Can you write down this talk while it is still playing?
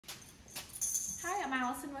I'm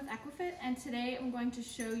Allison with Equifit, and today I'm going to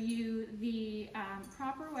show you the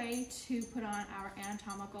proper way to put on our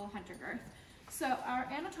anatomical hunter girth. So our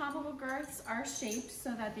anatomical girths are shaped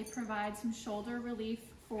so that they provide some shoulder relief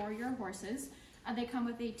for your horses. They come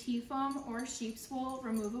with a T-foam or sheep's wool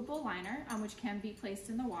removable liner, which can be placed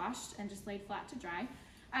in the wash and just laid flat to dry.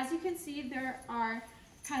 As you can see, there are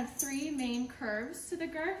kind of three main curves to the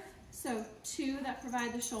girth. So two that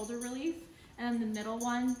provide the shoulder relief, and the middle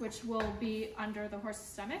one, which will be under the horse's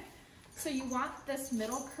stomach. So you want this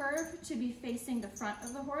middle curve to be facing the front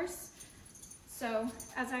of the horse. So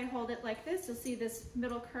as I hold it like this, you'll see this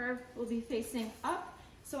middle curve will be facing up.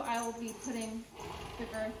 So I will be putting the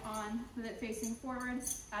girth on with it facing forward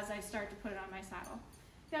as I start to put it on my saddle.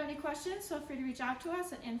 If you have any questions, feel free to reach out to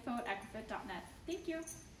us at info@equifit.net. Thank you.